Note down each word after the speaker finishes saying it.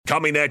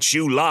Coming at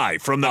you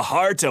live from the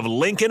heart of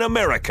Lincoln,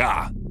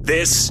 America.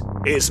 This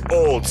is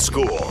Old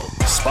School.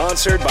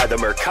 Sponsored by the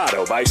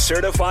Mercado by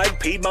Certified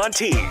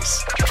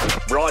Piedmontese.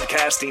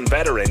 Broadcasting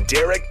veteran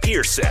Derek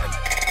Pearson.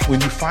 When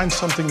you find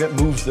something that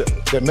moves them,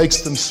 that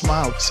makes them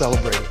smile,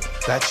 celebrate it.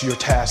 That's your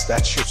task.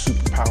 That's your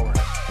superpower.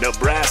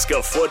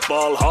 Nebraska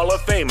Football Hall of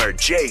Famer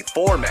Jay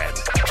Foreman.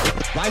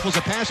 Rifles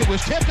a pass. It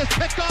was tipped. It's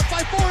picked off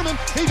by Foreman.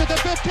 He's at the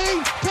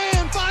 15,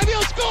 10, 5.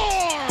 He'll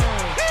score!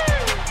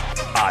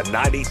 On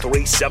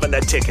 93.7 The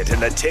Ticket and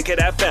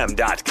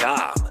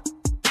theticketfm.com.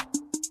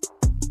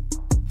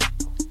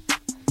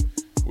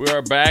 We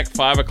are back,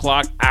 5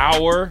 o'clock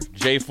hour.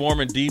 Jay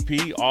Foreman,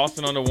 DP,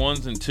 Austin on the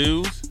ones and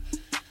twos.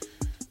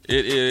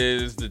 It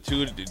is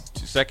the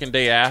second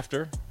day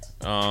after.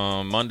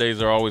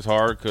 Mondays are always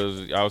hard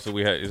because obviously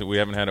we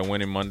haven't had a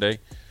winning Monday.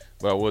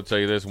 But I will tell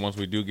you this: once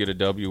we do get a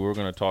W, we're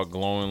going to talk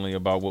glowingly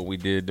about what we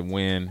did to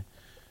win,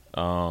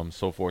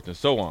 so forth and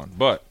so on.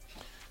 But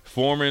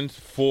Foreman's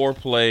 4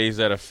 plays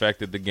that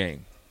affected the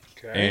game,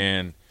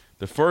 and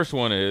the first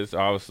one is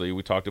obviously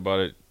we talked about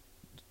it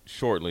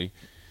shortly.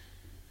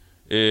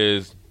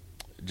 Is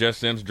Jeff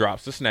Sims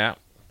drops the snap,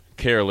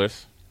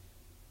 careless,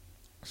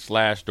 /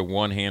 the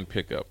one-hand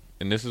pickup.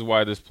 And this is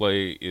why this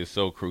play is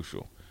so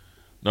crucial.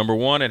 Number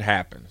one, it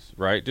happens,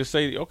 right? Just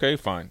say, okay,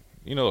 fine.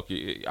 You know, look,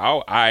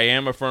 I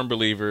am a firm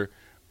believer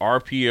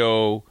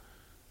RPO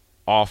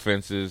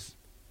offenses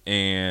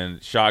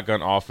and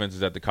shotgun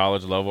offenses at the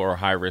college level are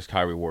high risk,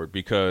 high reward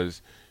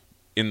because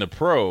in the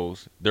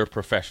pros, they're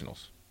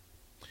professionals.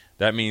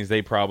 That means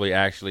they probably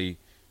actually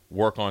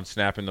work on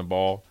snapping the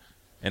ball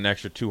an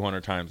extra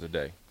 200 times a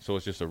day. So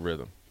it's just a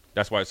rhythm.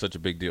 That's why it's such a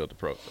big deal at the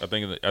pros. I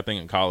think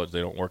in college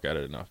they don't work at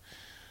it enough.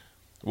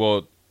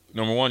 Well,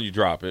 number one, you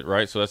drop it,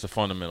 right? So that's a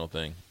fundamental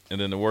thing. And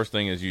then the worst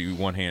thing is you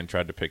one hand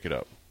tried to pick it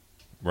up,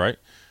 right?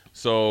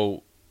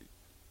 So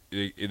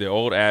the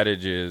old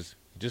adage is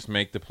just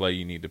make the play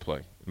you need to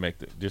play.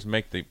 Just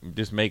make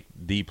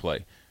the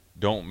play.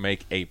 Don't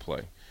make a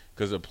play.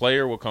 Because a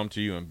player will come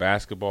to you in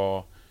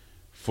basketball,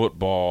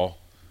 football,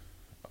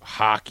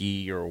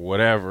 hockey, or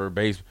whatever,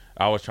 baseball.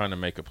 I was trying to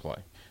make a play.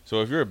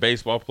 So if you're a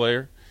baseball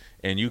player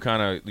and you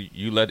let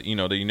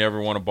that you never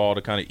want a ball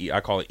to kind of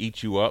I call it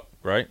eat you up,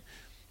 right?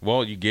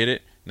 Well, you get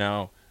it.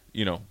 Now,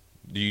 do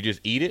you just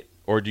eat it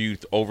or do you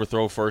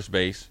overthrow first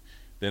base?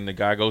 Then the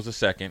guy goes to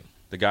second.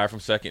 The guy from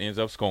second ends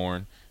up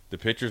scoring. The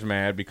pitcher's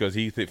mad because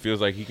he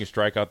feels like he can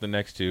strike out the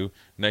next 2.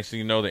 Next thing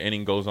you know, the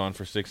inning goes on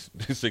for six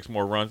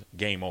more runs.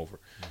 Game over,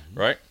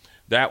 right?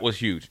 That was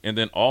huge. And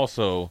then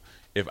also,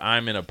 if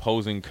I'm an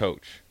opposing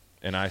coach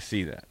and I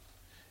see that,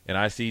 and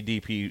I see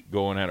DP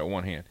going at it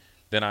one hand,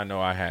 then I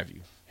know I have you.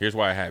 Here's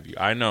why I have you.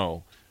 I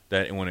know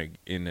that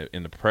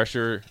in the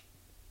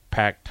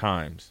pressure-packed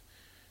times,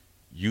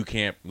 you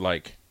can't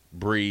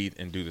breathe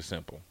and do the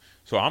simple.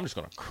 So I'm just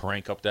going to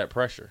crank up that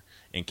pressure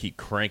and keep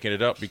cranking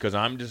it up because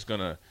I'm just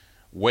going to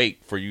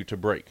wait for you to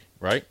break,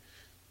 right?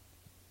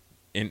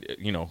 And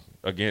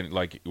again,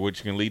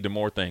 which can lead to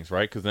more things,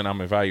 right? Because then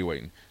I'm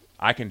evaluating.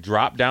 I can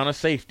drop down a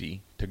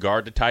safety to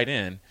guard the tight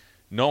end,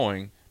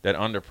 knowing that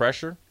under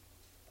pressure,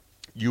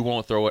 you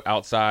won't throw it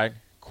outside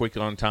quick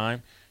on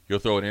time. You'll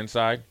throw it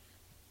inside,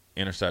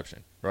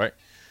 interception, right?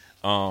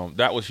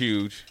 That was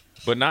huge,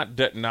 but not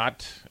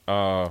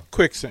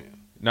quicksand.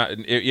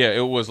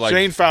 It was like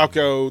Shane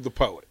Falco, the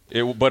poet.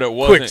 But it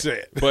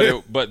wasn't.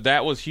 Quicksand. but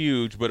that was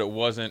huge. But it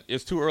wasn't.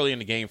 It's too early in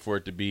the game for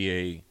it to be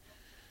a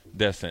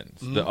death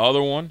sentence. The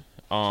other one,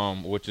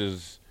 which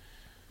is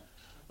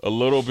a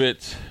little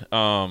bit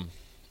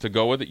to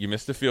go with it, you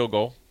missed the field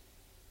goal,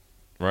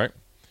 right?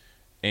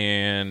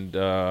 And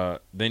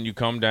then you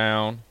come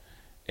down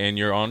and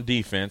you're on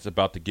defense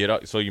about to get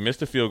up. So you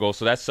missed a field goal.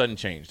 So that's sudden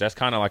change. That's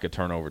kind of like a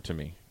turnover to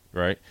me,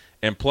 right?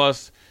 And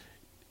plus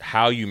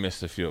how you missed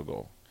the field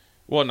goal.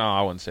 Well, no,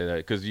 I wouldn't say that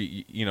because,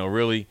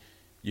 really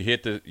you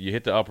hit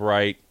the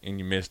upright and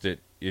you missed it.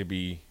 It'd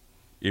be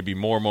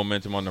more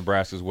momentum on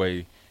Nebraska's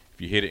way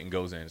if you hit it and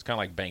goes in. It's kind of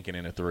like banking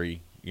in a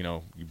 3.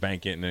 You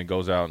bank it and then it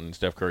goes out and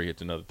Steph Curry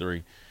hits another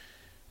 3.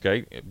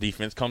 Okay,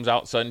 defense comes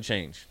out, sudden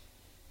change.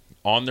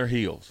 On their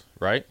heels,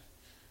 right?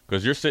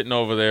 Because you're sitting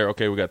over there,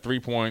 okay, we got 3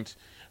 points.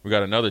 We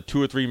got another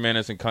 2 or 3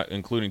 minutes,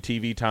 including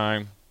TV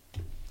time,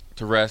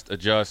 to rest,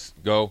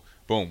 adjust, go.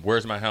 Boom,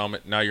 where's my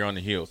helmet? Now you're on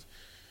the heels.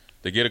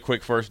 They get a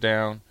quick first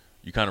down.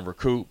 You kind of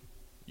recoup.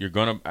 You're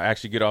going to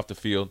actually get off the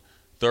field.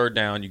 Third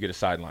down, you get a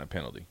sideline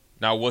penalty.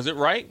 Now, was it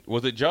right?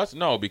 Was it just?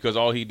 No, because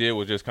all he did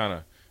was just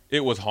it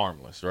was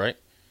harmless, right?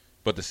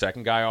 But the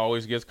second guy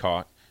always gets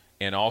caught.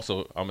 And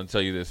also, I'm going to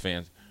tell you this,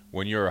 fans,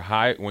 when you're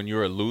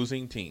a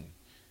losing team,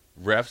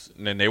 refs,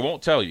 and they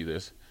won't tell you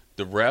this,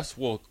 the refs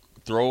will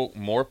throw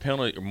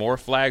more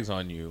flags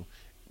on you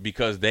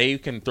because they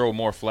can throw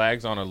more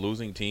flags on a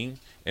losing team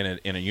in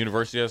a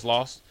university that's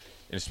lost,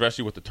 and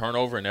especially with the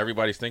turnover and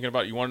everybody's thinking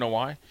about it. You want to know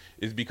why?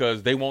 Is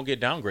because they won't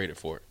get downgraded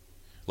for it.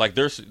 Like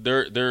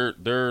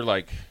they're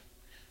like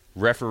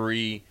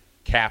referee,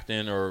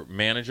 captain, or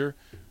manager.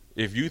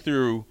 If you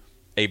threw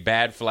a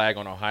bad flag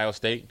on Ohio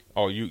State,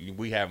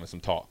 we having some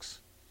talks.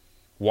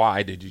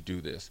 Why did you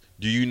do this?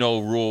 Do you know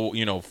rule,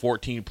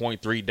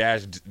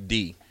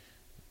 14.3-D?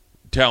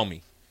 Tell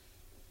me.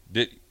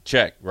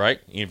 Check, right?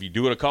 And if you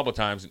do it a couple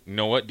times, you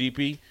know what,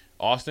 DP?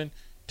 Austin,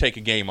 take a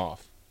game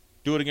off.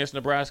 Do it against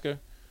Nebraska.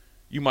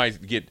 You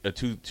might get a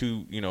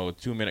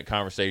 2-minute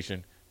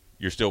conversation.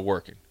 You're still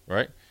working,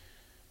 right?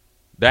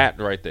 That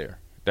right there,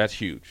 that's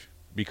huge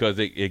because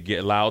it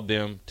allowed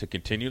them to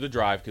continue the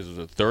drive because it was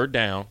a third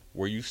down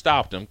where you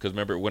stopped them because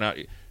remember it went out.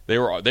 They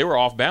were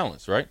off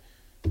balance, right?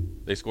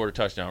 They scored a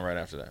touchdown right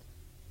after that,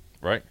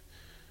 right?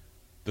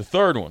 The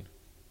third one,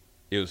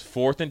 it was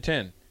 4th and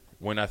 10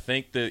 when I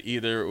think that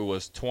either it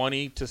was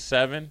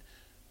 20-7,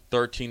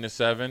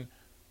 13-7,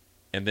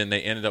 and then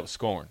they ended up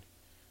scoring.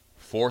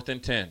 4th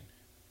and 10,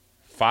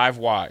 5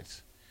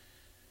 wides.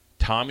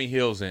 Tommy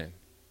Hill's in.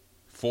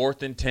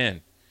 4th and 10.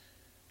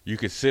 You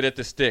could sit at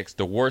the sticks.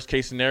 The worst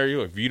case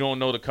scenario, if you don't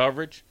know the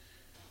coverage,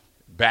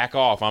 back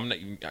off. I'm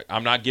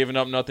not giving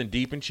up nothing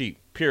deep and cheap,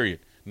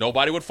 period.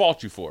 Nobody would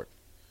fault you for it.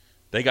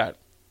 They got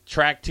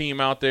track team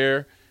out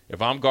there.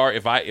 If I'm a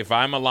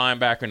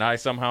linebacker and I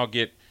somehow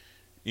get,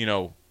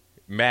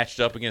 matched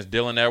up against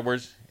Dylan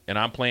Edwards and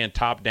I'm playing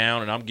top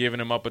down and I'm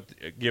giving him up,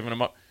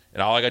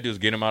 and all I got to do is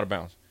get him out of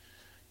bounds.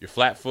 You're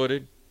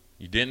flat-footed.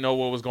 You didn't know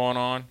what was going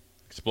on.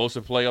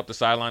 Explosive play up the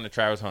sideline to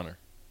Travis Hunter.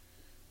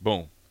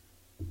 Boom.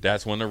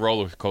 That's when the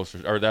roller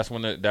coaster, or that's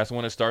when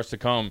it starts to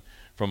come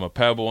from a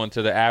pebble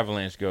into the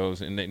avalanche goes,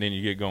 and then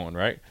you get going,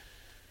 right?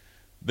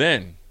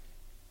 Then,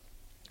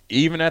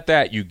 even at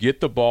that, you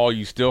get the ball,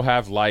 you still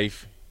have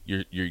life.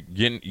 You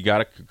got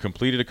to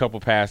completed a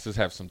couple passes,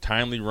 have some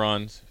timely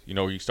runs.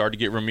 You start to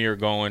get Ramir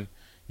going.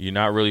 You're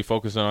not really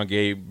focusing on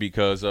Gabe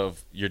because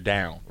of you're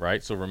down,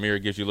 right? So Ramir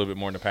gives you a little bit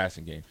more in the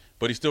passing game,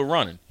 but he's still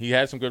running. He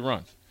had some good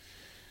runs.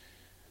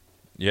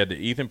 You had the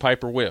Ethan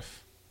Piper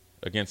whiff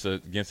against a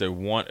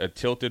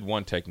tilted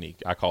one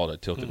technique. I call it a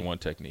tilted one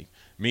technique,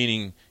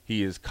 meaning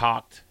he is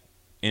cocked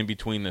in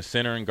between the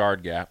center and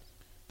guard gap,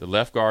 the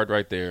left guard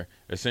right there.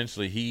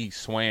 Essentially, he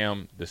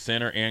swam the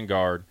center and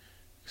guard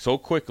so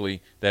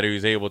quickly that he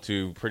was able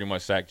to pretty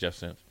much sack Jeff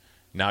Sims.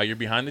 Now you're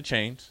behind the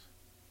chains,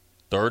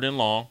 3rd and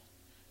long.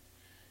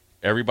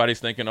 Everybody's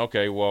thinking,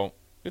 okay, well,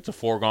 it's a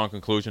foregone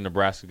conclusion.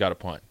 Nebraska got a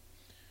punt.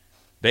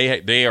 They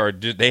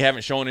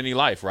haven't shown any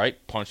life, right?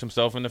 Punched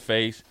himself in the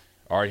face.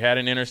 Already had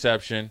an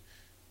interception.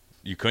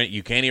 You can't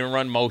even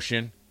run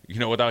motion,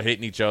 without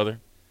hitting each other.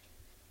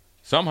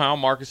 Somehow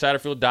Marcus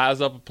Satterfield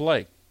dials up a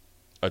play,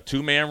 a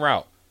 2-man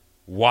route,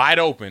 wide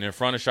open in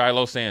front of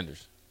Shiloh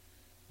Sanders,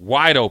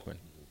 wide open,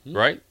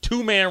 right?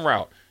 2-man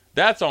route.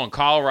 That's on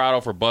Colorado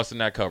for busting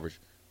that coverage.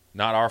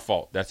 Not our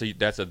fault. That's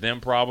a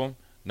them problem,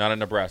 not a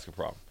Nebraska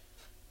problem.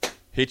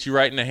 Hit you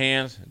right in the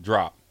hands,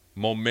 drop,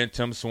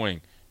 momentum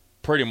swing,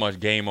 pretty much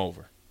game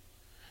over.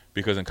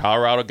 Because in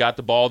Colorado got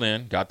the ball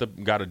in, got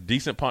a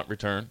decent punt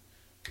return.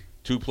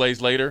 2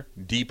 plays later,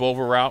 deep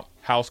over route,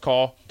 house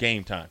call,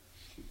 game time.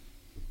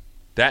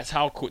 That's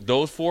how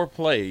those 4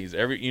 plays.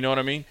 You know what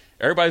I mean?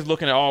 Everybody's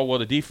looking at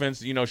the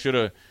defense, should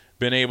have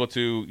been able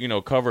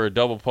to cover a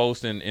double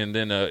post and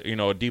then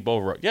a deep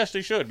over route. Yes,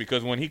 they should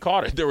because when he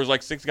caught it, there was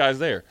like 6 guys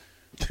there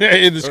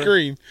in the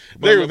screen.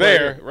 They were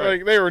there, right.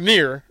 Like they were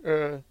near.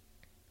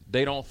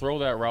 They don't throw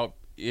that route.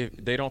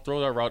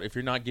 If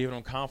you're not giving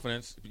them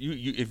confidence,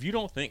 if you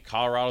don't think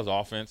Colorado's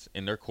offense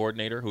and their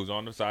coordinator, who's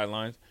on the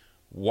sidelines,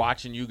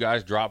 watching you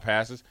guys drop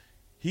passes,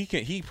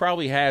 he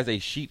probably has a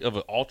sheet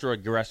of ultra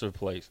aggressive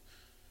plays.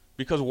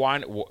 Because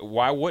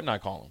why wouldn't I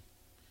call them?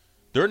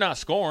 They're not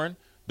scoring.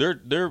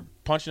 They're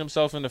punching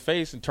themselves in the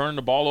face and turning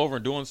the ball over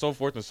and doing so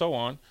forth and so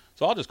on.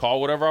 So I'll just call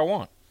whatever I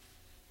want.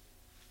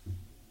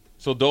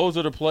 So those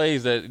are the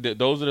plays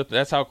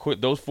that's how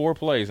quick those 4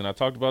 plays, and I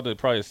talked about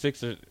probably a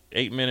 6 or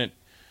 8 minute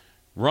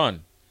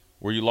run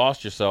where you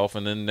lost yourself,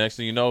 and then next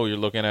thing you know, you're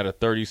looking at a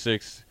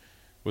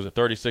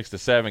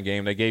 36-7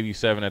 game. They gave you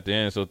 7 at the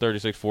end, so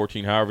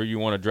 36-14, however you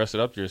want to dress it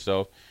up to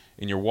yourself,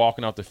 and you're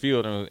walking off the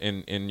field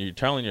and you're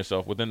telling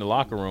yourself within the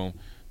locker room,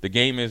 the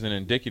game isn't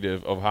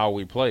indicative of how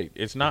we played.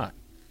 It's not.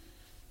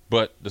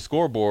 But the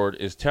scoreboard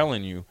is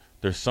telling you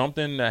there's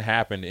something that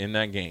happened in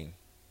that game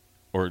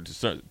or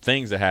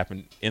things that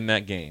happened in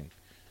that game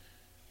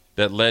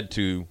that led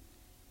to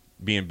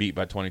being beat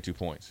by 22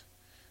 points,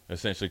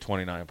 essentially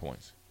 29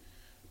 points.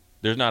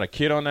 There's not a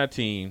kid on that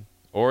team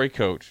or a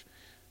coach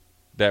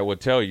that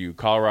would tell you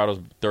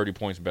Colorado's 30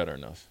 points better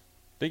than us.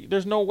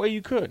 There's no way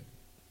you could.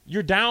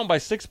 You're down by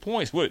 6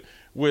 points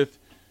with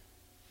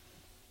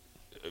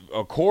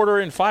a quarter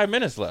and 5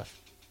 minutes left.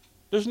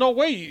 There's no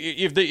way.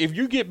 If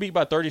you get beat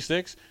by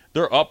 36,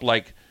 they're up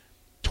like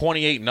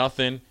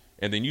 28-0,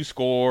 and then you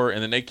score,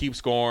 and then they keep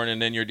scoring,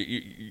 and then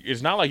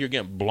it's not like you're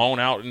getting blown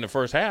out in the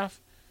first half.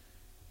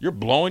 You're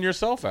blowing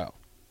yourself out.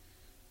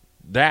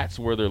 That's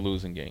where they're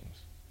losing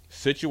games.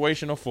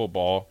 Situational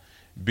football,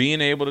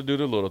 being able to do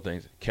the little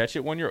things. Catch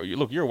it when you're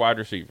a wide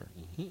receiver.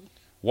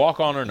 Walk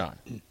on or not,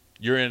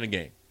 you're in the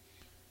game.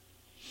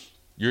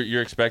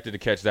 You're expected to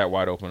catch that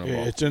wide open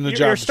ball. It's in the job.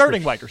 You're a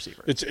starting wide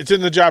receiver. It's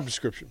in the job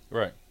description.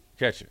 Right.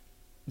 Catch it.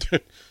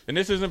 And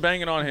this isn't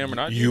banging on him or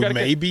not. You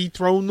may be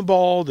throwing the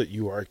ball that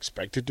you are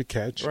expected to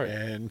catch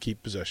and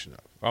keep possession of.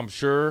 I'm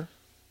sure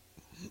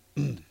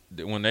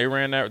when they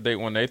ran that,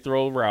 when they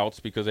throw routes,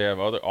 because they have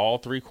all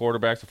 3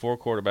 quarterbacks or 4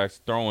 quarterbacks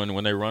throwing,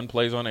 when they run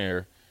plays on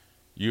air,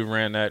 you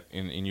ran that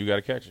and you got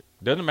to catch it.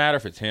 Doesn't matter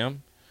if it's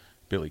him,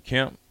 Billy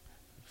Kemp,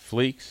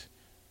 Fleeks,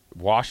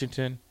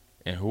 Washington,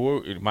 and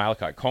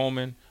Malachi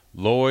Coleman,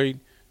 Lloyd,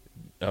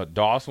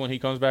 Dawson when he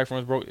comes back from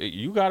his broke.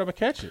 You got to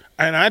catch it.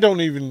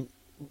 And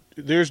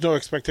there's no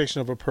expectation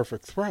of a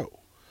perfect throw.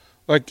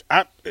 Like,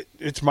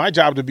 it's my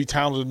job to be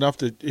talented enough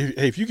that,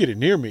 hey, if you get it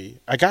near me,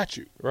 I got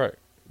you. Right.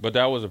 But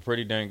that was a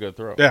pretty dang good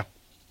throw. Yeah.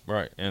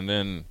 Right. And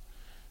then,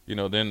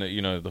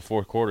 the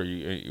fourth quarter,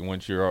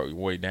 once you're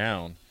way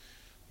down,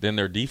 then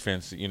their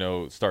defense,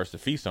 starts to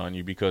feast on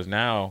you, because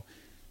now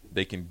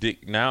they can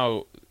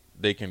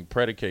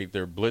predicate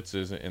their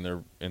blitzes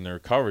and their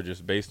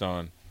coverages based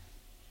on,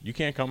 you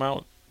can't come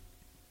out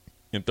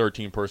in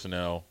 13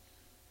 personnel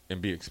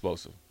and be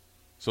explosive.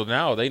 So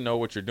now they know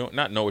what you're doing.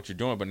 Not know what you're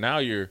doing, but now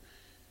you're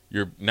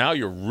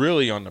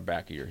really on the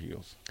back of your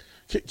heels.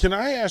 Can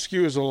I ask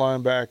you, as a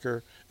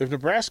linebacker, if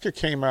Nebraska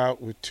came out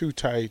with 3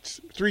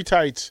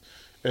 tights,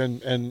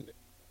 and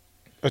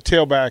a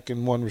tailback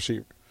and 1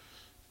 receiver,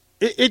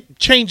 it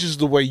changes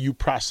the way you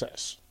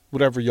process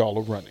whatever y'all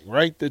are running,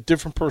 right? The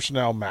different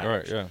personnel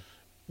matters. Right, yeah.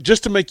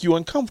 Just to make you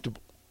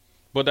uncomfortable.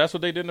 But that's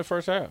what they did in the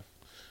first half.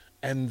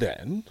 And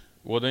then?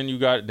 Well, then you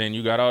got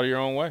out of your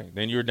own way.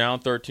 Then you're down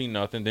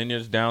 13-0. Then you're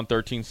just down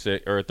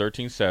 13-6 or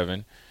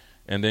 13-7,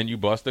 and then you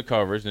bust the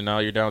coverage, and now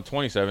you're down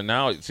 27.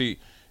 Now, see,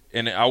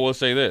 and I will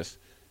say this: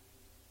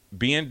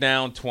 being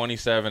down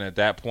 27 at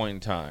that point in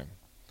time,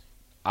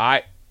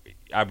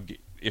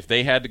 if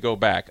they had to go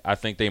back, I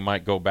think they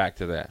might go back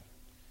to that.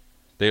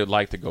 They would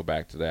like to go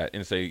back to that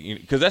and say,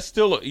 because that's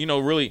still,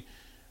 really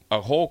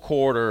a whole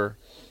quarter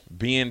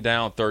being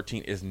down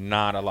 13 is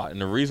not a lot. And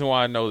the reason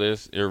why I know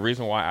this, or the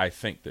reason why I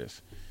think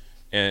this,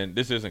 and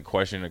this isn't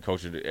questioning the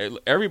coach.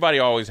 Everybody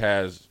always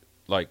has,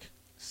 like,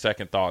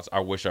 second thoughts. I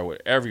wish I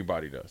would.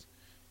 Everybody does.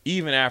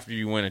 Even after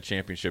you win a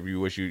championship, you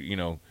wish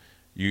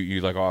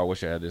you like, oh, I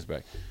wish I had this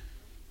back.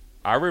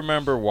 I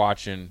remember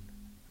watching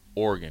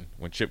Oregon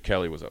when Chip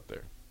Kelly was up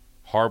there.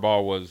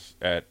 Harbaugh was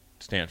at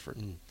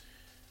Stanford.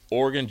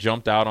 Oregon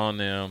jumped out on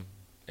them,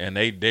 and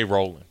they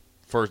rolling.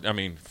 First,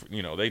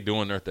 they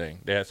doing their thing.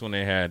 That's when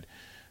they had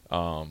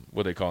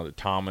what they call it,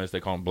 Thomas. They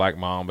call him Black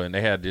Mamba, and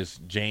they had this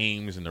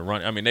James and the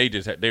run.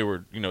 They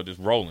were just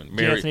rolling.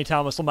 Anthony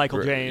Thomas,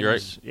 Michael James,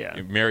 right? Yeah,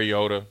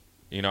 Mariota.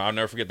 I'll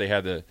never forget they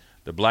had the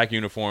black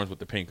uniforms with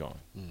the pink on.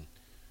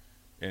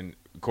 And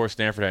of course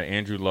Stanford had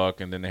Andrew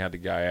Luck, and then they had the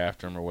guy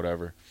after him or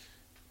whatever.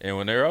 And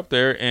when they were up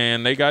there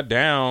and they got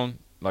down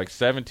like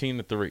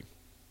 17-3,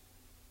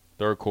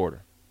 third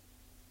quarter,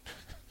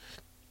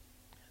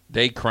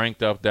 they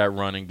cranked up that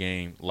running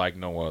game like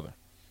no other.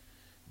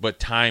 But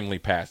timely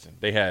passing.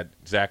 They had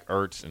Zach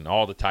Ertz and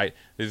all the tight.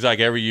 It's like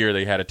every year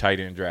they had a tight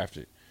end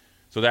drafted.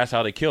 So that's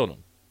how they killed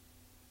him,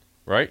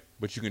 right?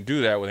 But you can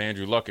do that with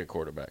Andrew Luck at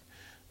quarterback.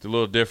 It's a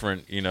little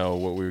different,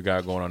 what we've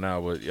got going on now.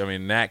 But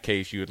in that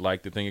case, you would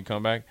like to think it'd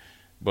come back.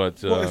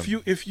 But well,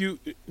 if you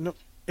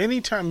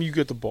anytime you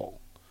get the ball,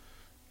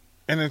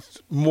 and it's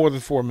more than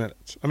 4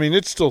 minutes,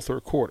 it's still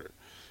third quarter.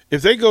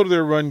 If they go to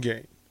their run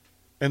game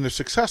and they're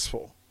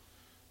successful,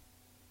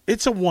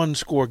 it's a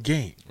 1-score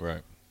game.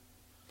 Right.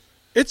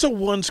 It's a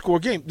 1-score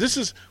game. This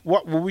is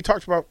what we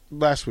talked about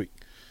last week.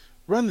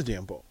 Run the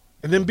damn ball.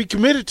 And then be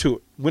committed to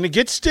it. When it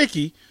gets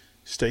sticky,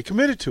 stay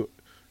committed to it.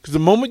 Because the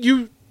moment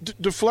you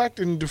deflect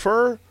and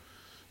defer,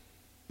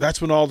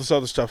 that's when all this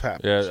other stuff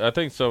happens. Yeah, I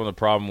think some of the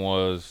problem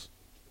was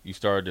you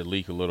started to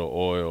leak a little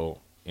oil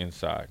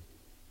inside.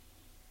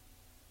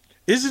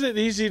 Isn't it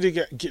easy to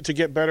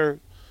get better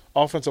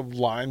offensive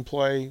line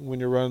play when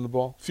you're running the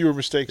ball? Fewer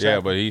mistakes. Yeah,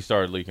 happen? But he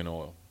started leaking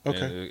oil.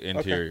 Okay.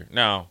 Interior. Okay.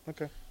 Now,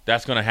 okay.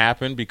 That's going to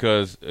happen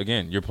because,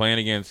 again, you're playing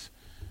against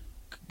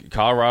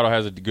Colorado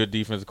has a good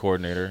defensive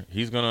coordinator.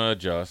 He's going to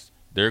adjust.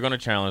 They're going to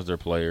challenge their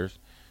players.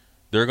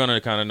 They're going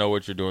to kind of know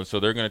what you're doing. So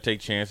they're going to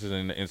take chances,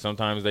 and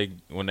sometimes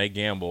when they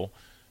gamble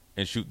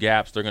and shoot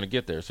gaps, they're going to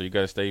get there. So you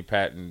got to stay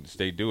pat and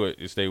stay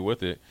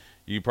with it.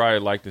 You probably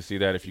like to see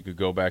that if you could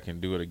go back and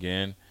do it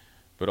again.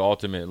 But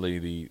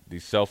ultimately, the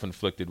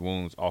self-inflicted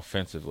wounds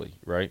offensively,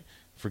 right?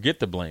 Forget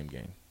the blame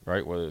game,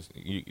 right? Whether it's,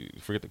 you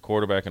forget the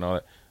quarterback and all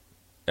that.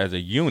 As a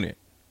unit,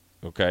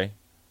 okay,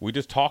 we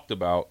just talked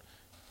about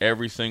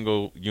every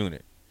single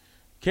unit.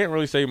 Can't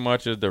really say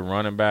much as the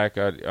running back.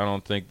 I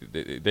don't think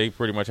they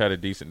pretty much had a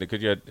decent.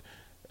 Because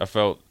I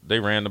felt they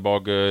ran the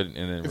ball good.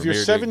 And then if you're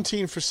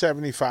 17 for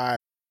 75.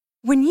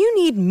 When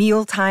you need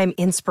mealtime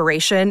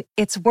inspiration,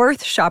 it's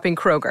worth shopping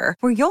Kroger,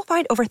 where you'll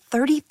find over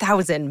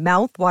 30,000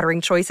 mouth-watering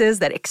choices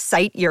that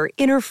excite your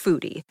inner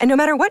foodie. And no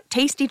matter what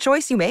tasty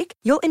choice you make,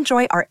 you'll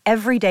enjoy our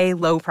everyday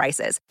low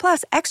prices,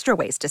 plus extra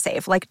ways to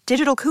save, like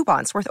digital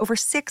coupons worth over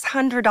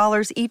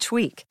 $600 each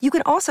week. You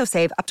can also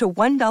save up to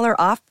 $1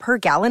 off per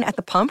gallon at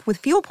the pump with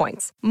fuel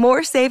points.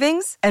 More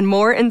savings and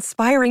more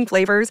inspiring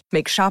flavors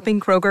make shopping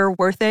Kroger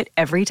worth it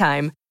every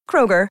time.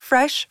 Kroger,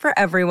 fresh for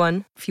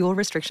everyone. Fuel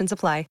restrictions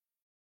apply.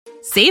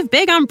 Save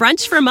big on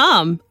brunch for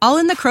mom, all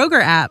in the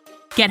Kroger app.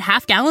 Get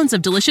half gallons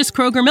of delicious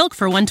Kroger milk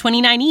for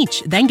 $1.29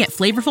 each. Then get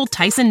flavorful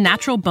Tyson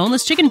natural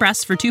boneless chicken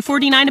breasts for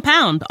 $2.49 a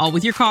pound, all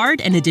with your card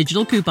and a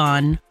digital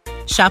coupon.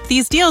 Shop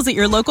these deals at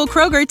your local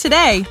Kroger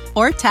today,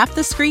 or tap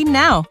the screen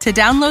now to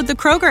download the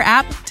Kroger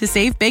app to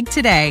save big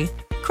today.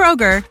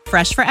 Kroger,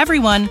 fresh for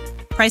everyone.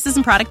 Prices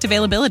and product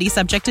availability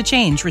subject to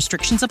change.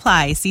 Restrictions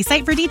apply. See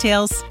site for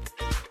details.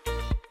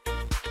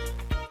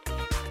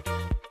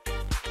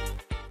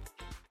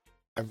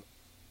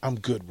 I'm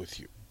good with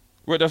you.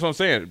 Well, that's what I'm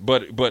saying.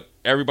 But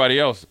everybody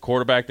else,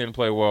 quarterback didn't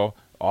play well.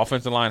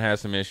 Offensive line has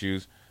some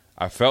issues.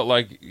 I felt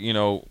like,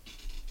 the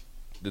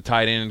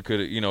tight end could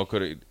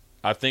have.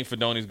 I think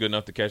Fedoni's good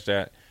enough to catch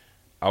that.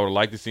 I would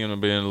like to see him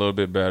being a little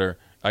bit better.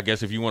 I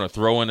guess if you want to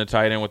throw in the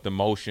tight end with the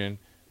motion,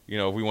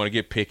 if we want to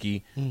get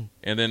picky.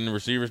 And then the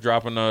receivers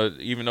dropping,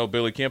 even though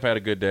Billy Kemp had a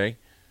good day,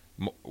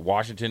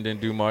 Washington didn't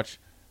do much,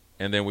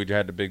 and then we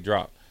had the big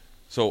drop.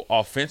 So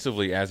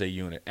offensively as a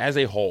unit, as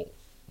a whole,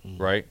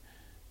 right,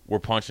 we're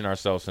punching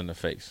ourselves in the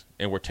face,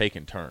 and we're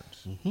taking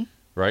turns,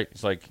 right?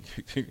 It's like,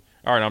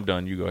 all right, I'm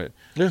done. You go ahead.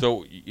 Yeah.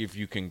 So if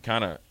you can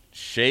kind of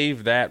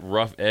shave that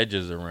rough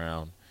edges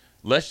around,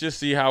 let's just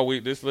see how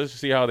let's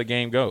see how the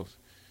game goes.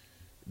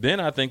 Then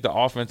I think the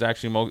offense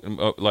actually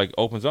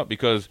opens up,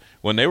 because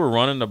when they were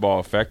running the ball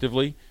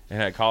effectively and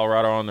had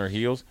Colorado on their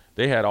heels,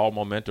 they had all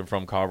momentum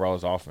from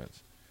Colorado's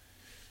offense.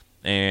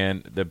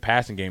 And the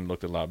passing game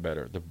looked a lot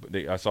better.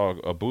 I saw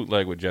a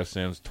bootleg with Jeff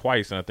Sims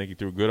twice, and I think he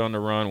threw good on the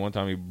run. One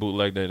time he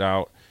bootlegged it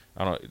out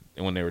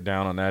when they were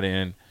down on that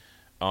end.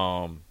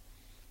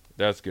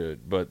 That's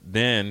good. But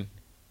then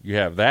you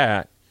have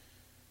that,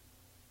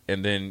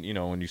 and then,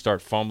 when you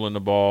start fumbling the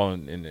ball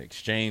and the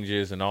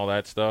exchanges and all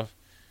that stuff,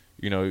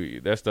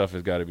 that stuff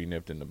has got to be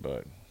nipped in the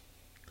bud.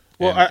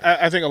 Well,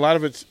 I think a lot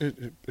of it's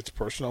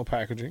personnel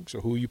packaging,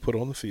 so who you put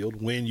on the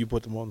field, when you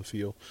put them on the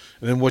field,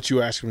 and then what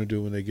you ask them to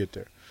do when they get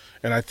there.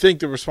 And I think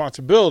the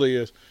responsibility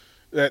is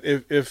that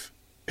if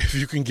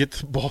you can get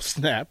the ball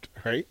snapped,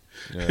 right,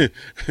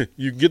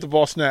 you can get the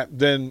ball snapped,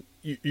 then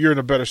you're in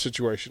a better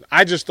situation.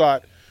 I just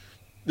thought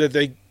that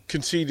they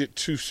conceded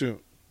too soon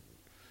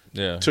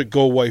to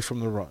go away from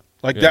the run.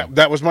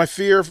 That was my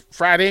fear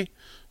Friday,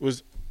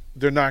 was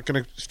they're not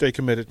going to stay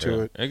committed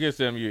to it. It gets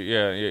them.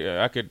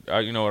 I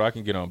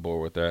can get on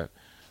board with that.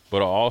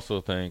 But I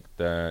also think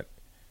that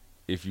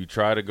if you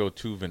try to go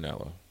too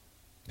vanilla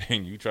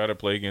and you try to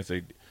play against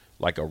a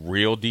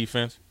real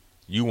defense,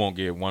 you won't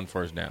get one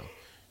first down.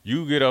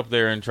 You get up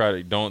there and try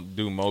to don't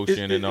do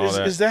motion and all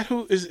that. Is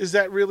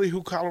that really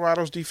who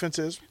Colorado's defense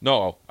is?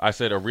 No, I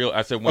said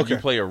when you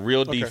play a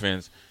real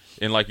defense.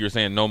 And like you were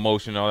saying, no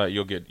motion and all that,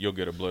 you'll get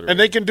obliterated. And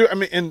they can do.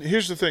 And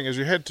here's the thing: as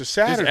you head to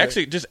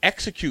Saturday, just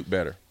execute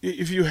better.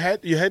 If you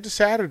head to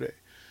Saturday,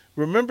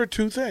 remember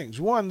two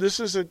things. One, this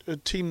is a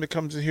team that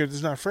comes in here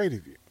that's not afraid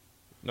of you.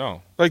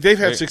 No, they've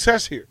had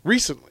success here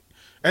recently,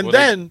 and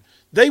then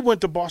they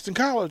went to Boston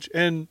College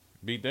and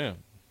beat them.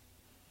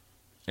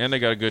 And they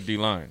got a good D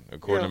line,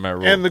 according to Matt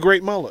Rule. And the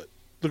great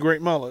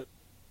mullet,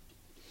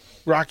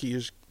 Rocky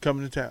is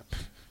coming to town.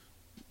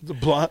 The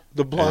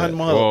blonde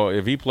mullet. Well,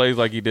 if he plays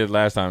like he did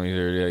last time he was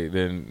here,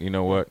 then you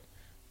know what,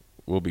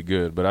 we'll be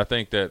good. But I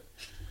think that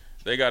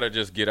they got to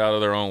just get out of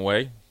their own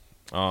way,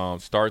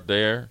 start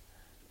there,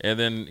 and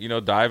then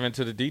dive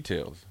into the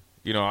details.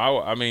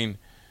 I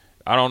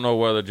don't know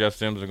whether Jeff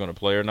Sims is going to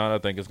play or not. I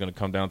think it's going to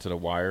come down to the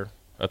wire.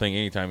 I think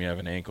anytime you have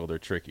an ankle, they're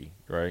tricky,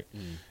 right?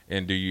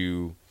 And do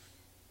you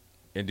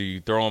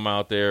throw him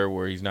out there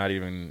where he's not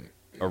even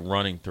a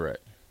running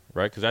threat,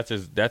 right?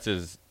 Because that's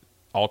his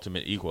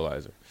ultimate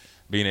equalizer.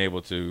 Being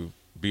able to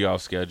be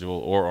off schedule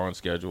or on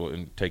schedule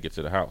and take it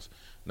to the house.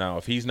 Now,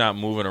 if he's not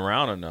moving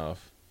around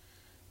enough,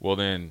 well,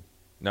 then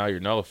now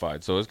you're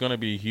nullified. So it's going to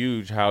be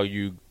huge how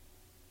you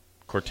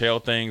curtail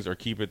things or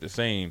keep it the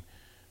same,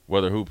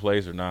 whether who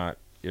plays or not,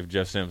 if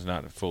Jeff Sims is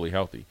not fully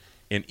healthy.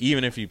 And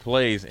even if he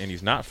plays and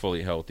he's not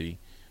fully healthy,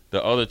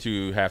 the other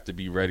two have to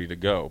be ready to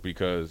go,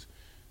 because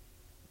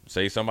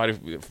say somebody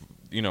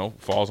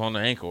falls on the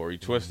ankle or he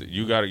twists it,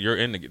 you're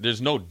in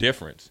there's no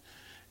difference.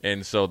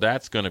 And so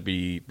that's going to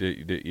be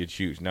it's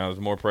huge. Now,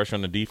 there's more pressure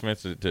on the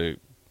defense to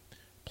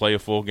play a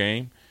full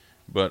game,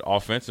 but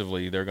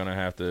offensively, they're going to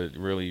have to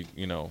really,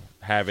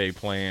 have a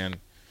plan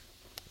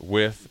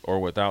with or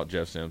without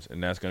Jeff Sims,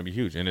 and that's going to be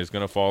huge. And it's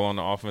going to fall on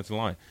the offensive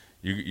line.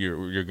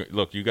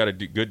 You got a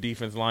good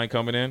defense line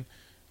coming in.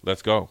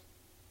 Let's go.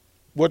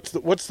 What's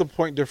the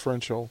point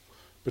differential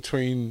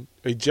between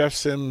a Jeff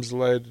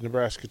Sims-led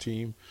Nebraska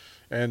team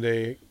and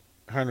a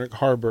Heinrich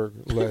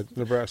Harburg-led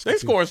Nebraska team? They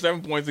scoring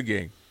 7 points a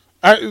game.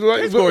 Hey,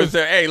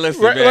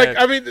 listen, right,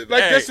 man.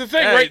 That's the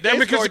thing, right? They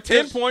scored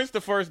 10 points the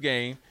first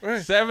game,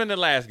 7 the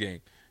last game.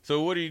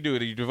 So what do?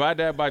 Do you divide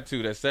that by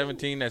 2? That's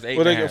 17. That's 8.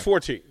 Well, they got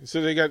 14.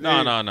 So they got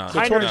no. So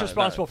Heinrich's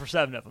responsible for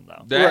 7 of them,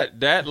 though.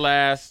 That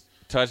last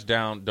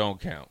touchdown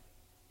don't count.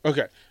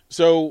 Okay,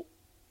 so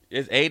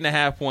it's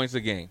 8.5 points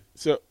a game.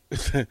 So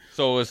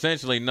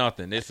essentially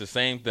nothing. It's the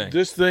same thing.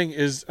 This thing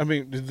is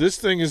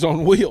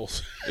on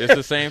wheels. It's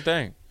the same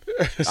thing.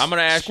 I'm going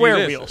to ask Square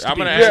you this. wheels, I'm to be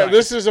gonna precise. ask,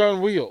 This is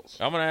on wheels.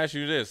 I'm going to ask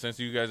you this, since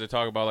you guys are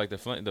talking about like the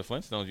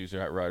Flintstones used to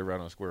ride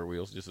around on square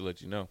wheels, just to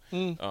let you know,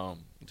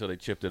 until they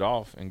chipped it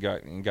off and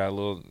got a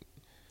little.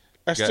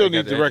 I still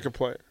need the record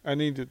player. I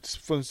need the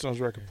Flintstones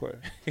record player.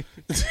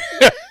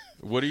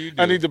 What do you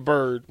do? I need the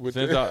bird.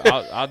 Since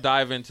I'll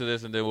dive into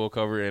this and then we'll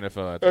cover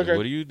NFL after. Okay.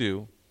 What do you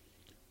do?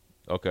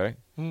 Okay.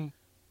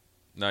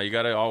 Now you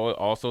got to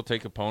also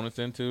take opponents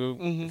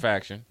into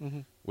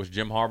faction, which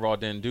Jim Harbaugh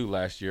didn't do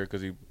last year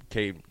because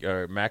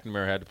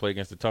McNamara had to play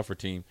against a tougher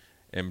team,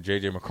 and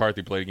J.J.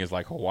 McCarthy played against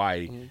like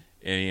Hawaii, and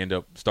he ended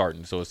up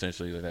starting. So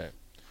essentially like that.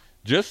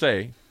 Just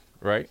say,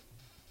 right,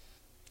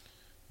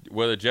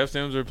 whether Jeff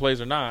Sims plays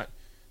or not,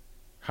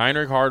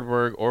 Heinrich,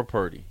 Hardberg, or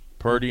Purdy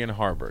and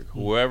Hardberg,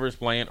 whoever's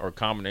playing or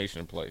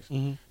combination plays,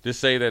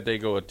 just say that they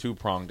go a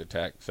two-pronged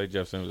attack. Say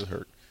Jeff Sims is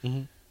hurt,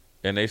 and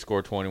they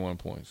score 21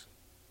 points.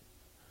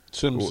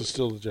 Sims is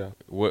still the job.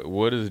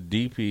 What does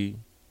DP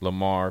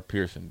Lamar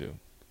Pearson do?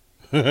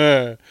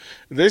 If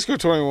they score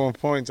 21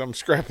 points, I'm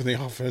scrapping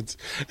the offense.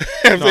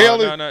 No.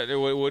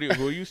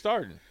 Who are you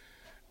starting?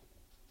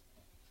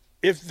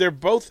 If they're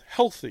both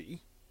healthy,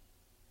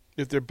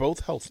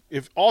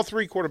 if all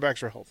three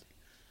quarterbacks are healthy,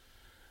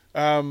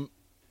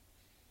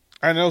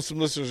 I know some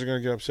listeners are going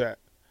to get upset,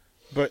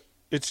 but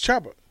it's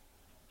Chuba.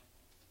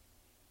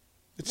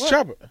 It's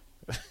Chuba.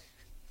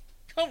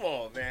 Come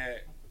on, man.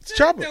 It's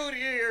Chuba. Dude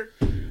here.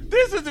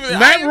 This is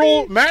Matt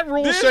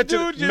Rule said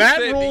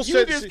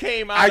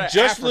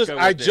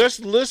I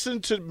just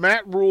listened to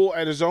Matt Rule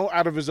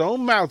out of his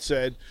own mouth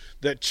said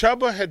that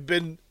Chuba had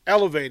been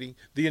elevating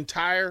the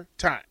entire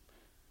time.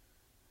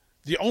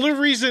 The only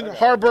reason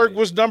Harburg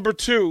was number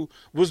 2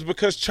 was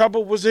because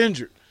Chuba was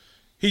injured.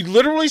 He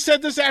literally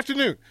said this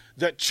afternoon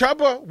that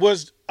Chuba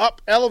was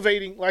up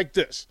elevating like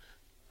this.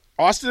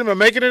 Austin, am I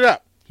making it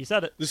up? He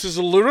said it. This is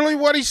literally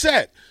what he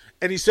said.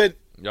 And he said,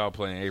 y'all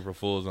playing April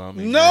Fools on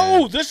me.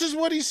 No, man. this is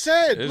what he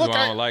said. This Look, is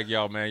why I don't like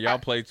y'all, man. Y'all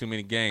play too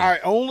many games.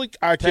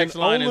 Text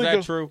line, is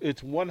that true?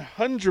 It's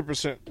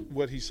 100%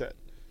 what he said.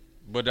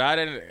 But I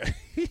didn't.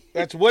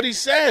 That's what he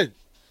said.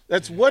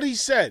 That's what he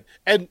said.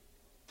 And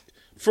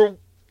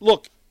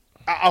look,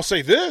 I'll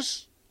say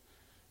this.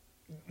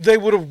 They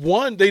would have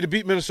won. They'd have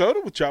beat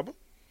Minnesota with Chuba.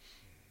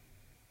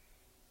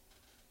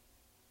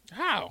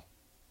 How?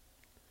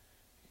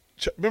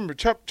 Remember,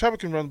 Chuba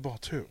can run the ball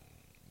too.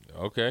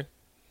 Okay.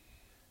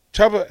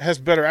 Chuba has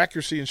better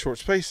accuracy in short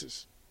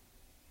spaces.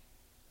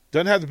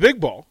 Doesn't have the big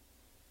ball.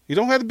 You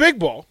don't have the big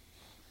ball.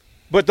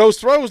 But those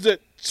throws that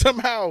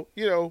somehow,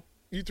 you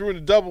threw in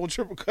the double and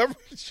triple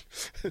coverage.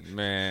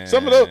 Man.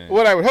 Some of those,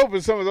 what I would hope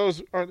is some of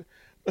those aren't.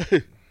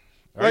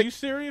 Are you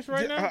serious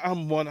right now?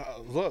 I'm one.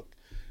 Look.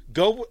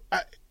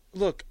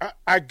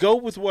 I go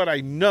with what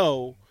I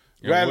know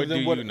rather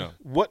than what you know.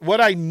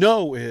 What I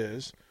know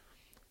is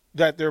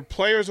that there are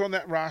players on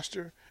that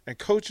roster and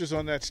coaches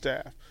on that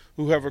staff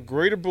who have a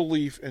greater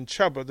belief in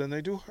Chuba than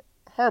they do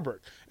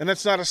Harburg. And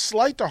that's not a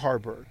slight to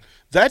Harburg.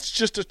 That's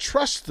just a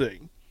trust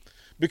thing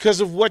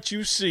because of what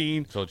you've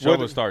seen. So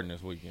Chuba's starting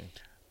this weekend.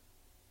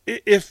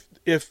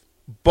 If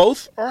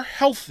both are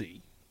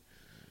healthy,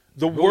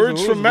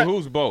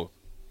 who's both?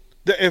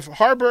 If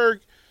Harburg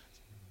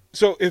 –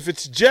 so if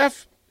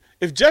Jeff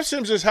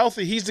Sims is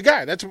healthy, he's the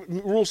guy. That's what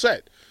Rule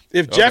said.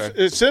 If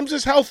Sims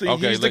is healthy,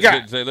 he's the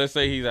guy. Let's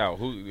say he's out.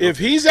 If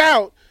he's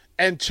out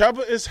and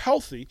Chuba is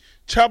healthy,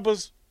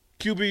 Chuba's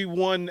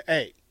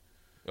QB1A.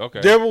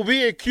 Okay. There will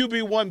be a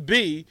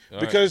QB1B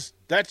because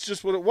that's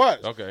just what it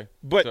was. Okay.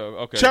 But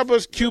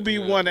Chuba's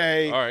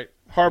QB1A, all right.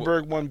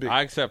 Harburg 1B.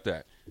 I accept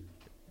that.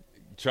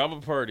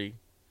 Chuba Purdy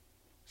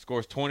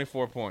scores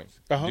 24 points.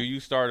 Do you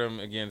start him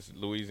against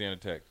Louisiana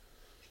Tech?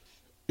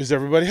 Is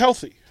everybody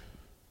healthy?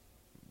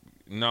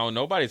 No,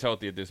 nobody's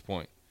healthy at this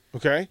point.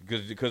 Okay.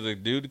 Because the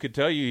dude could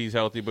tell you he's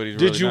healthy, but he's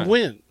Did you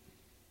win?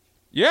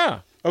 Yeah.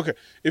 Okay.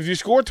 If you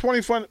score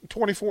 24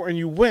 and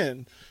you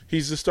win,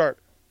 he's the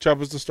starter.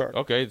 Chuba's the starter.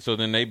 Okay, so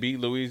then they beat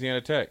Louisiana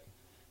Tech.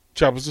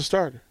 Chuba's the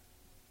starter.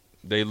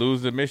 They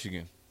lose to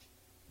Michigan.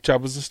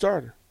 Chuba's the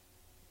starter.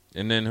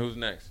 And then who's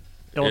next?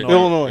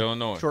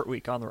 Illinois. Short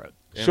week on the road.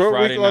 And Short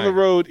Friday week on the night.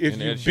 road. If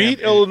you beat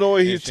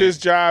Illinois, it's his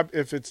job.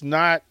 If it's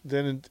not,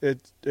 then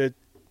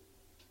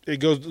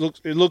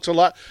it looks a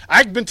lot.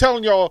 I've been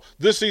telling y'all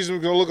this season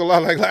is going to look a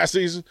lot like last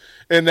season,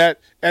 and that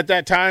at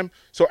that time.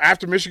 So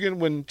after Michigan,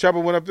 when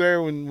Chuba went up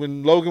there,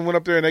 when Logan went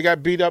up there, and they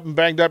got beat up and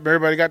banged up, and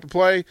everybody got to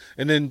play,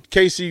 and then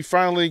Casey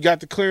finally got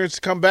the clearance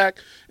to come back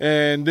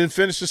and then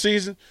finish the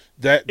season.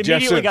 That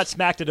immediately got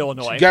smacked at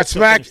Illinois. Got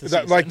smacked.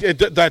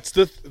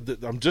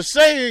 I'm just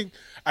saying.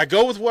 I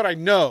go with what I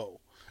know.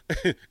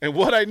 And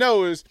what I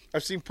know is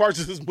I've seen parts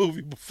of this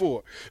movie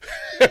before.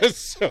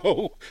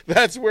 So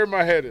that's where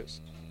my head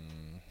is.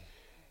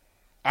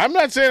 I'm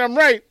not saying I'm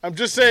right. I'm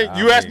just saying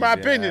you asked my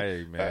opinion.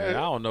 Hey, man, I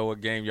don't know what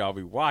game y'all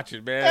be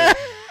watching, man.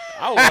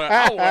 I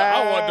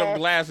want them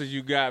glasses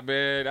you got,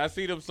 man. I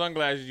see them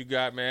sunglasses you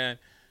got, man.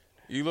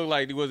 You look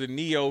like, was it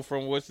Neo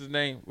from, what's his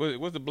name?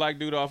 What's the black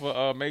dude off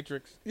of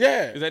Matrix?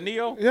 Yeah. Is that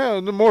Neo? Yeah,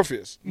 the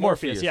Morpheus.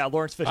 Yeah,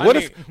 Lawrence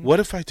Fishburne. What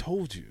if I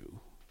told you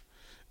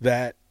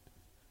that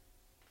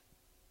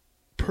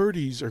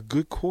Purdy's are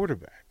good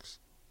quarterbacks.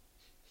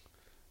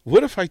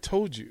 What if I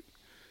told you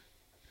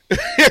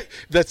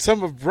that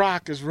some of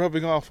Brock is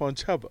rubbing off on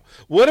Chuba?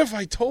 What if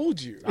I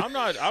told you? I'm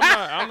not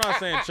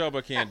saying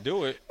Chuba can't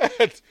do it.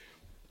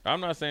 I'm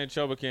not saying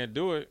Chuba can't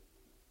do it.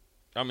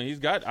 I mean,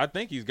 I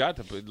think he's got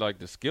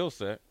the skill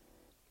set.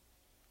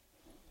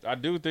 I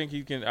do think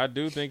he can. I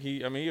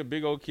mean, he's a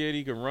big old kid.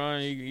 He can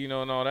run,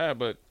 and all that.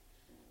 But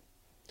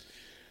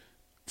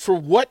for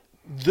what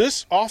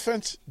this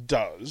offense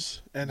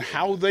does and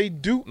how they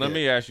do let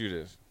me ask you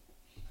this.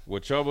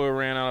 Would Chuba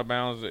ran out of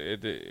bounds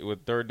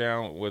with third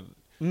down with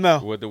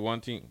the one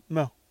team?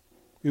 No,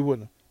 he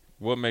wouldn't have.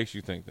 What makes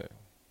you think that?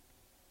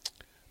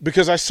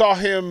 Because I saw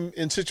him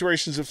in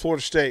situations at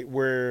Florida State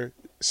where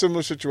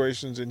similar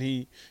situations, and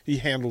he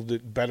handled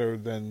it better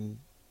than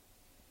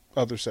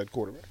other said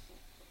quarterback.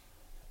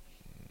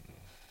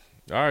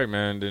 All right,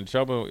 man. Then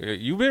Chuba,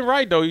 you've been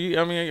right though.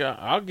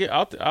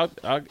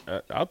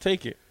 I'll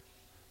take it.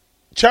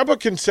 Chuba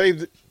can save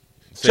the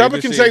season.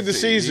 He can save the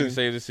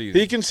season.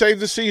 He can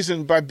save the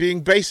season by being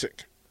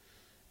basic.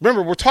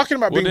 Remember, we're talking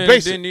about being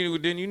basic.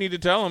 Then you need to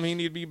tell him he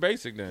needs to be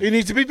basic. Then he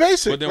needs to be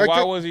basic. But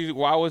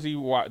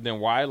then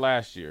why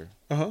last year?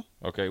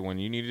 Okay, when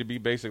you needed to be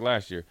basic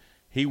last year,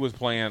 he was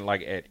playing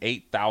like at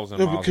 8,000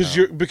 miles an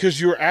hour. Because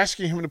you're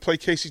asking him to play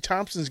Casey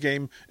Thompson's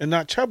game and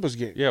not Chuba's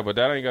game. Yeah, but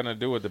that ain't got to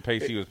do with the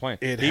pace he was playing.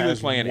 He was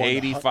playing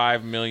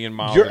 85 million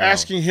miles You're an hour.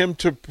 asking him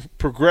to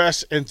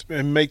progress and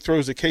make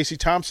throws that Casey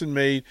Thompson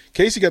made.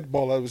 Casey got the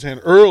ball out of his hand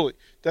early.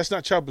 That's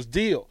not Chuba's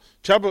deal.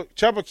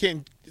 Chuba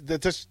can't –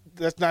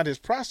 that's not his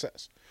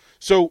process.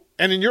 So,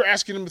 and then you're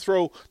asking him to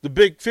throw the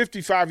big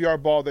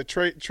 55-yard ball that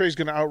Trey's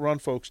going to outrun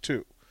folks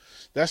too.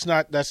 That's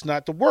not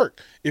the work.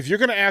 If you're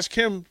going to ask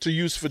him to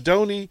use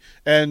Fedoni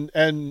and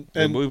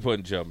we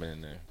putting Chuba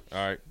in there. All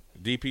right,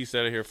 DP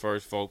said it here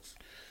first, folks.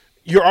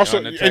 You're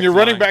also and your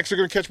running backs are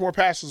going to catch more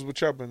passes with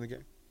Chuba in the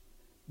game.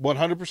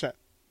 100%.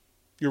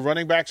 Your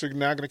running backs are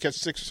now going to catch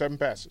 6 or 7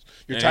 passes.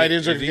 Your tight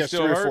ends are going to catch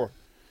 3 or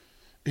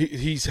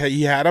 4.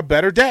 He had a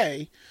better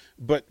day,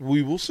 but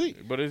we will see.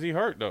 But is he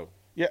hurt though?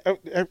 Yeah,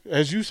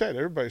 as you said,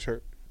 everybody's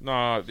hurt.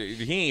 No,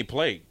 he ain't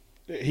played.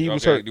 He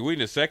was hurt. We in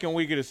the second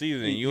week of the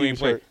season, and you ain't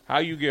played. Hurt. How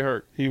you get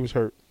hurt? He was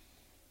hurt.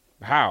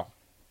 How?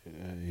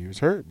 He was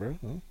hurt, bro.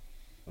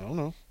 I don't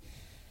know.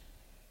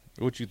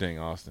 What you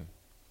think, Austin?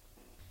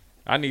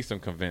 I need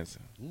some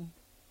convincing.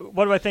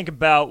 What do I think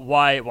about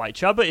why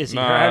Chuba? Is he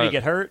hurt? How did he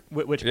get hurt?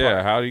 Which part?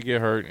 Yeah, how did he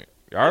get hurt?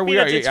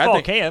 It's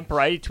fall camp,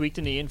 right? He tweaked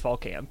a knee in fall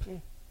camp.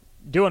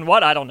 Doing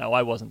what? I don't know.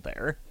 I wasn't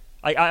there.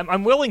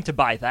 I'm willing to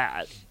buy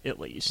that at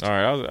least. All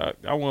right,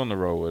 I'm willing to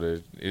roll with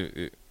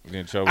it.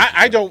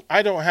 I don't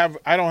have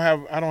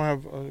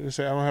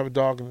a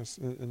dog in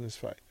this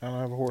fight. I don't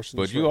have a horse in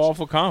this fight. But you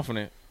awful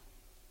confident.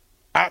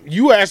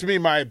 You asked me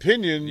my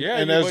opinion,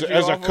 and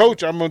as a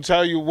coach, I'm going to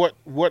tell you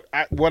what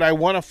I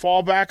want to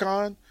fall back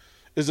on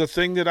is a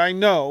thing that I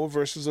know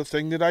versus a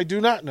thing that I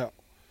do not know,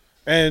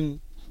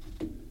 and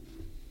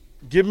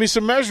give me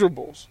some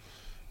measurables.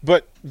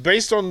 But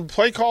based on the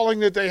play calling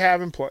that they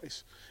have in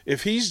place,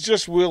 if he's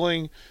just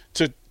willing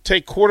to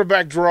take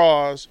quarterback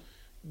draws,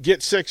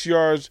 get 6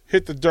 yards,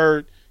 hit the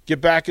dirt,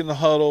 get back in the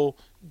huddle,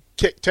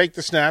 take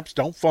the snaps,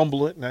 don't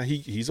fumble it. Now,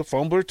 he's a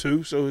fumbler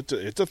too, so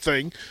it's a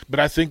thing. But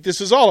I think this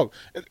is all of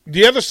it.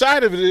 The other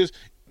side of it is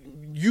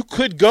you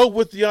could go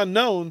with the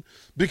unknown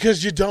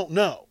because you don't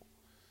know.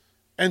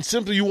 And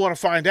simply you want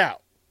to find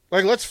out.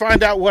 Like, let's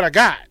find out what I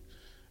got.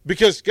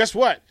 Because guess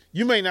what?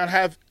 You may not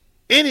have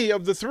any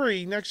of the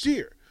 3 next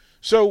year.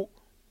 So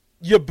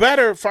you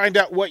better find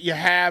out what you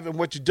have and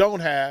what you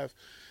don't have.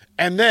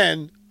 And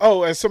then,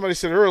 as somebody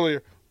said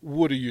earlier,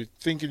 what are you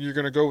thinking you're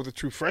going to go with a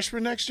true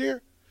freshman next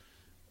year?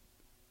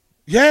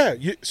 Yeah.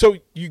 So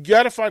you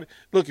got to find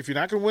 – look, if you're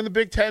not going to win the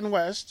Big Ten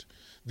West,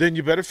 then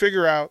you better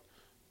figure out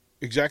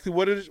exactly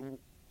what it is.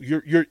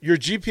 Your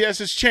GPS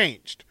has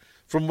changed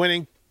from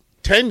winning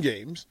 10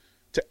 games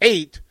to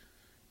 8.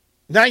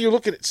 Now you're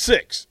looking at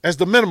 6 as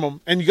the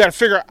minimum, and you got to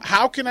figure out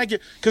how can I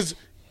get – because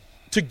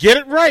to get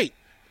it right,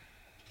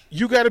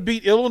 you got to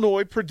beat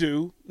Illinois,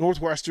 Purdue,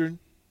 Northwestern,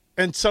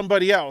 and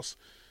somebody else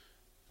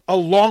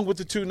along with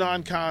the 2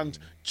 non-cons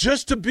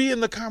just to be in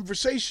the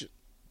conversation.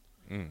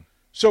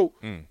 So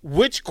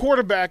which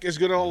quarterback is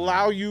going to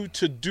allow you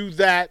to do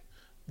that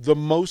the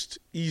most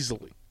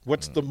easily?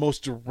 What's the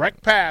most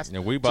direct path?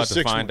 And we're about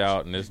to find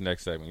out in this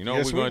next segment. You know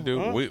what we're going to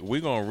do? We're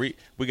going to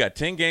we got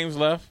 10 games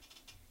left,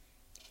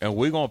 and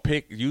we're going to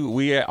pick you.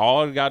 We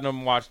all got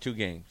them watch 2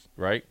 games,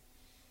 right?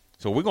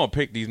 So we're going to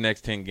pick these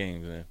next 10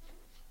 games, man.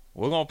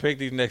 We're going to pick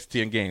these next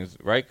 10 games,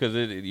 right? Because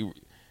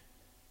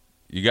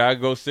you got to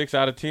go 6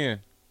 out of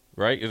 10,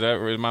 right? Is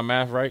my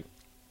math right?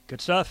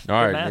 Good stuff.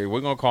 All right,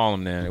 we're going to call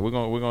them then. We're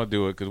going to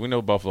do it because we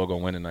know Buffalo going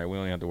to win tonight. We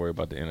don't have to worry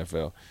about the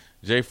NFL.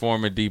 Jay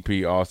Foreman,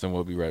 DP, Austin,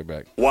 we'll be right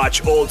back.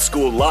 Watch Old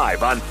School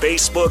live on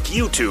Facebook,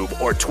 YouTube,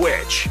 or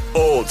Twitch.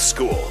 Old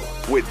School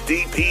with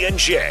DP and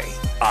Jay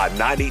on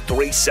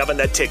 93.7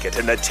 The Ticket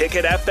and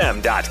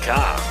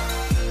theticketfm.com.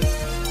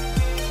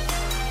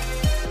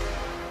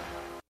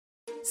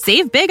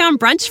 Save big on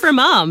brunch for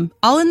mom,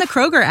 all in the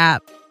Kroger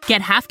app.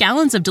 Get half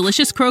gallons of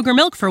delicious Kroger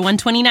milk for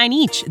 $1.29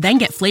 each. Then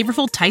get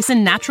flavorful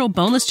Tyson natural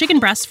boneless chicken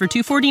breasts for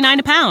 $2.49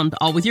 a pound,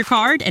 all with your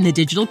card and a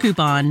digital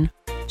coupon.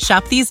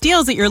 Shop these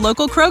deals at your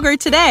local Kroger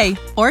today,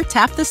 or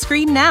tap the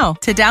screen now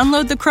to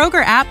download the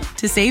Kroger app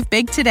to save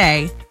big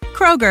today.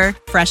 Kroger,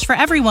 fresh for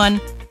everyone.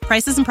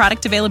 Prices and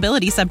product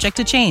availability subject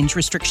to change.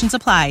 Restrictions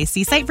apply.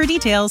 See site for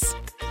details.